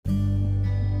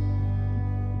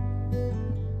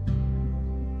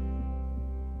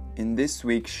In this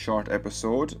week's short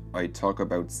episode, I talk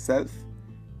about self,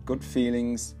 good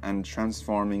feelings, and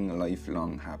transforming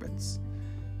lifelong habits.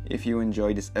 If you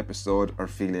enjoy this episode or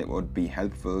feel it would be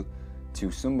helpful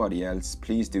to somebody else,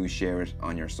 please do share it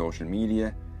on your social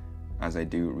media, as I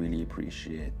do really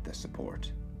appreciate the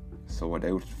support. So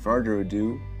without further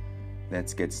ado,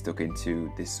 let's get stuck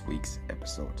into this week's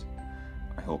episode.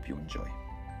 I hope you enjoy.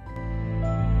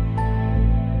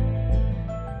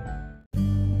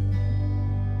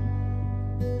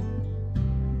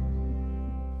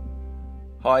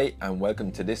 Hi, and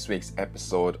welcome to this week's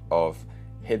episode of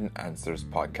Hidden Answers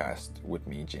podcast with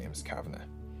me, James Kavanagh.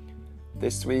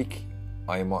 This week,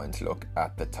 I am wanting to look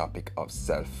at the topic of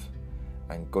self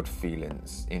and good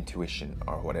feelings, intuition,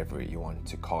 or whatever you want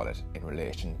to call it, in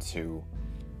relation to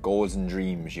goals and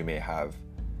dreams you may have,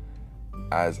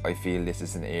 as I feel this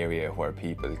is an area where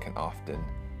people can often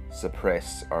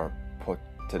suppress or put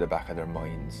to the back of their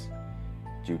minds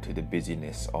due to the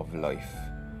busyness of life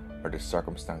or the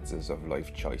circumstances of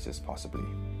life choices possibly.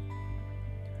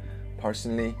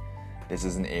 Personally, this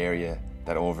is an area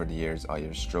that over the years I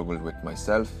have struggled with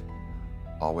myself,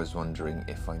 always wondering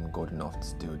if I'm good enough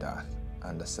to do that,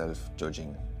 and the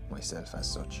self-judging myself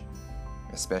as such,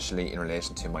 especially in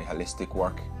relation to my holistic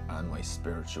work and my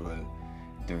spiritual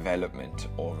development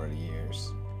over the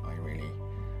years. I really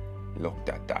looked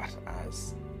at that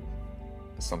as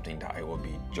something that I would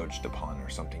be judged upon,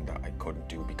 or something that I couldn't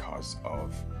do because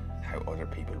of how other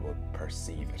people would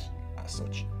perceive it as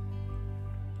such.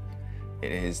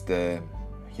 It is the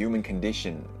human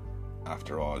condition,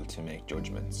 after all, to make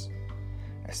judgments,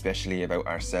 especially about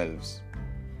ourselves.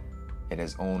 It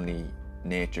is only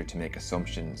nature to make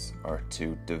assumptions or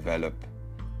to develop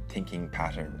thinking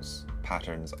patterns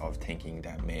of thinking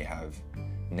that may have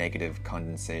negative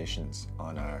condensations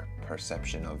on our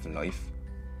perception of life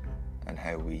and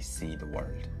how we see the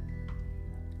world.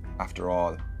 After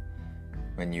all,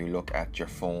 when you look at your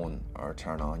phone or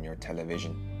turn on your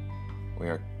television, we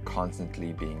are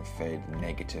constantly being fed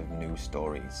negative news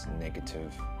stories,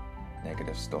 negative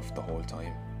stuff the whole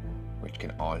time, which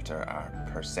can alter our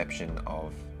perception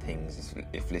of things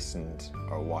if listened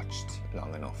or watched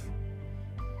long enough.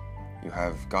 You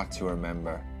have got to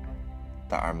remember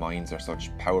that our minds are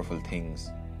such powerful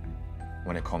things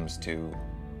when it comes to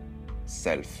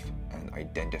self and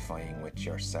identifying with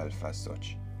yourself as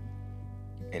such.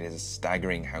 It is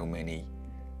staggering how many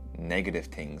negative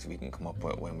things we can come up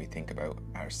with when we think about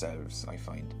ourselves, I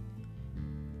find.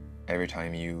 Every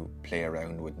time you play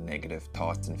around with negative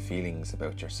thoughts and feelings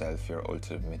about yourself, you're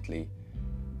ultimately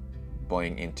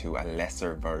buying into a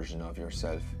lesser version of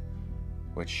yourself,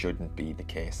 which shouldn't be the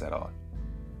case at all.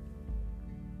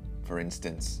 For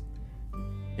instance,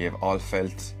 we have all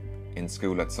felt in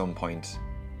school at some point,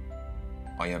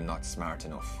 I am not smart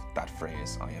enough. That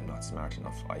phrase, I am not smart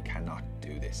enough. I cannot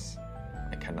do this.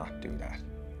 I cannot do that.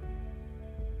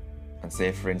 And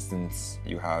say, for instance,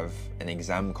 you have an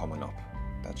exam coming up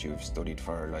that you've studied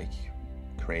for like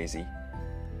crazy,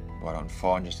 but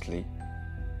unfortunately,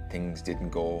 things didn't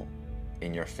go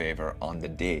in your favor on the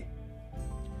day.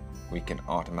 We can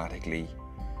automatically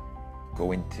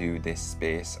go into this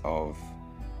space of,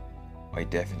 I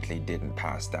definitely didn't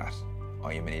pass that.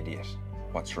 I am an idiot.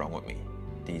 What's wrong with me?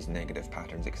 These negative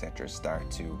patterns, etc.,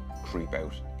 start to creep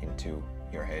out into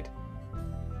your head.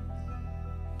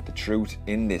 The truth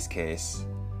in this case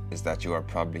is that you are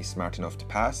probably smart enough to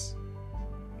pass.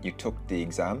 You took the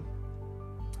exam.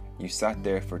 You sat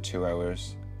there for 2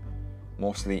 hours,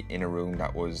 mostly in a room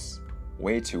that was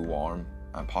way too warm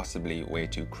and possibly way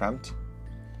too cramped,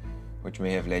 which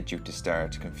may have led you to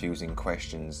start confusing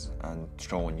questions and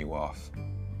throwing you off.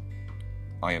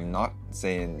 I am not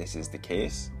saying this is the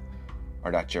case,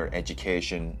 or that your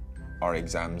education or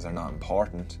exams are not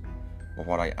important, but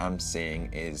what I am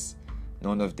saying is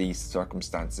none of these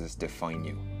circumstances define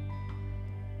you.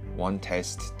 One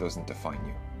test doesn't define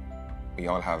you. We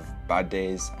all have bad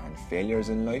days and failures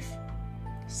in life,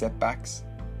 setbacks.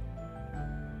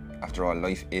 After all,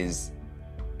 life is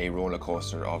a roller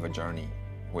coaster of a journey,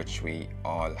 which we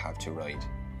all have to ride.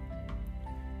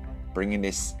 Bringing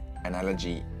this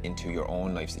analogy into your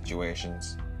own life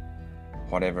situations,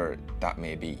 whatever that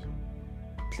may be,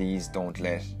 please don't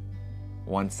let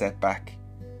one setback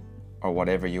or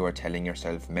whatever you are telling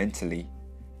yourself mentally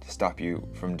to stop you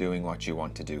from doing what you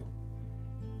want to do.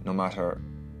 No matter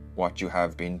what you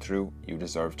have been through, you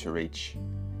deserve to reach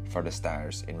for the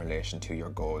stars in relation to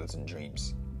your goals and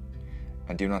dreams.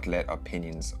 And do not let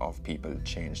opinions of people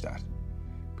change that,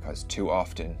 because too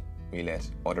often we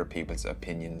let other people's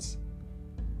opinions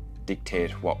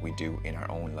dictate what we do in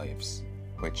our own lives,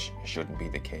 which shouldn't be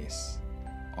the case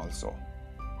also.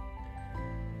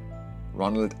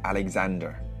 Ronald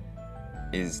Alexander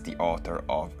is the author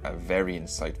of a very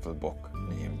insightful book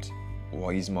named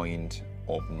Wise Mind,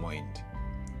 Open Mind: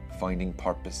 Finding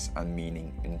Purpose and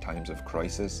Meaning in Times of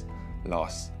Crisis,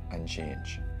 Loss and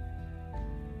Change.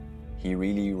 He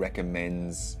really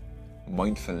recommends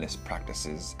mindfulness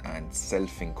practices and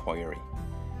self-inquiry,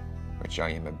 which I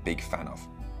am a big fan of.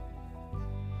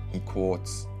 He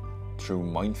quotes, "Through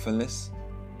mindfulness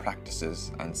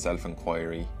practices and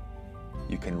self-inquiry,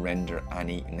 you can render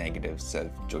any negative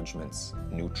self-judgments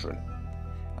neutral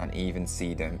and even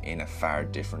see them in a far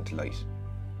different light."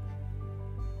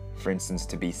 For instance,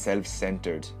 to be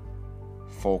self-centered,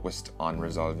 focused on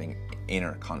resolving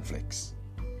inner conflicts,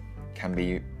 can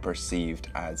be perceived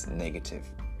as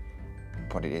negative,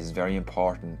 but it is very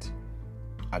important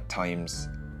at times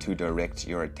to direct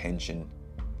your attention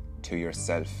to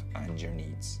yourself and your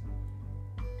needs.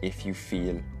 If you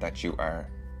feel that you are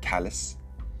callous,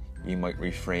 you might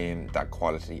reframe that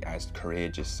quality as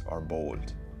courageous or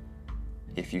bold.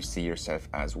 If you see yourself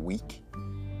as weak,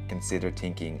 consider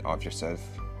thinking of yourself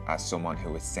as someone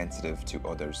who is sensitive to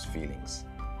others' feelings.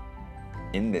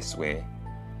 In this way,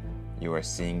 you are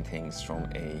seeing things from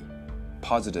a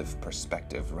positive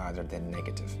perspective rather than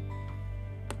negative.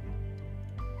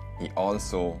 He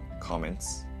also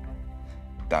comments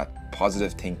that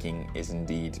positive thinking is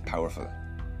indeed powerful,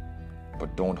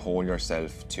 but don't hold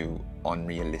yourself to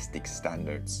unrealistic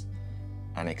standards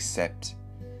and accept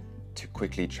to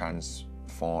quickly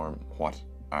transform what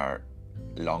are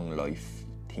long life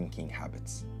thinking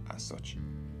habits as such,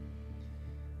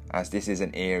 as this is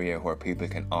an area where people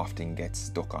can often get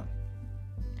stuck on.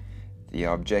 The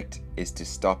object is to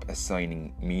stop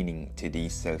assigning meaning to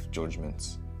these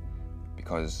self-judgments,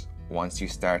 because once you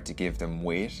start to give them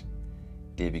weight,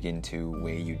 they begin to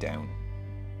weigh you down.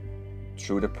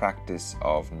 Through the practice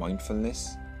of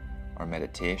mindfulness or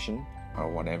meditation or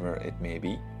whatever it may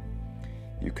be,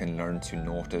 you can learn to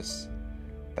notice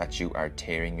that you are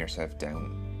tearing yourself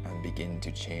down and begin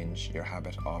to change your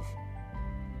habit of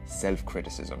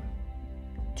self-criticism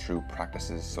through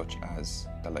practices such as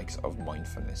the likes of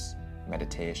mindfulness,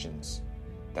 meditations,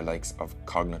 the likes of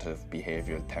cognitive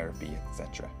behavioral therapy,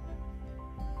 etc.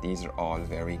 These are all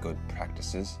very good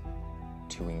practices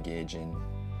to engage in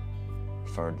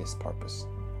for this purpose.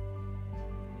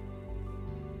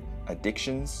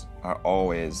 Addictions are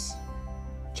always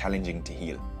challenging to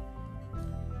heal,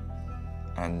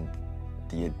 and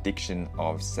the addiction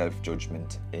of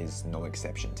self-judgment is no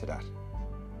exception to that.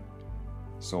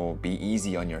 So be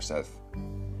easy on yourself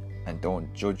and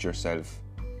don't judge yourself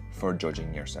for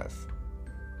judging yourself.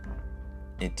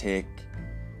 It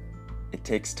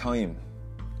takes time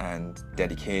and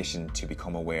dedication to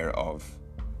become aware of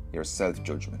your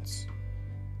self-judgments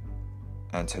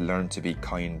and to learn to be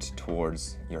kind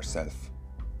towards yourself.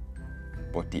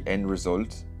 But the end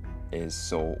result is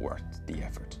so worth the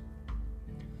effort.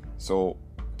 So,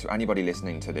 to anybody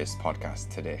listening to this podcast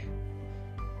today,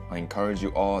 I encourage you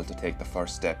all to take the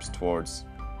first steps towards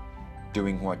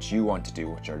doing what you want to do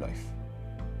with your life.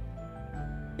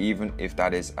 Even if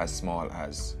that is as small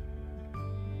as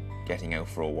getting out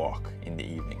for a walk in the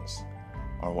evenings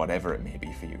or whatever it may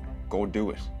be for you. Go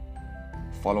do it.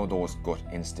 Follow those gut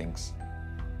instincts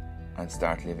and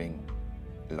start living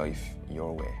life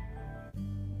your way.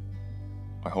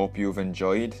 I hope you've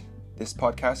enjoyed this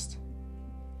podcast.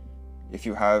 If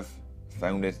you have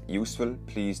found it useful,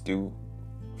 please do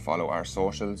follow our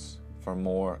socials for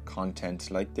more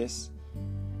content like this.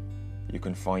 You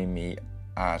can find me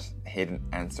at Hidden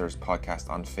Answers Podcast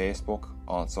on Facebook,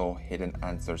 also Hidden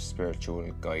Answers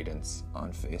Spiritual Guidance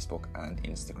on Facebook and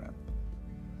Instagram.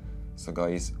 So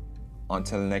guys,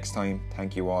 until next time,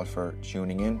 thank you all for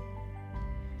tuning in,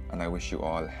 and I wish you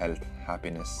all health,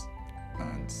 happiness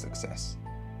and success.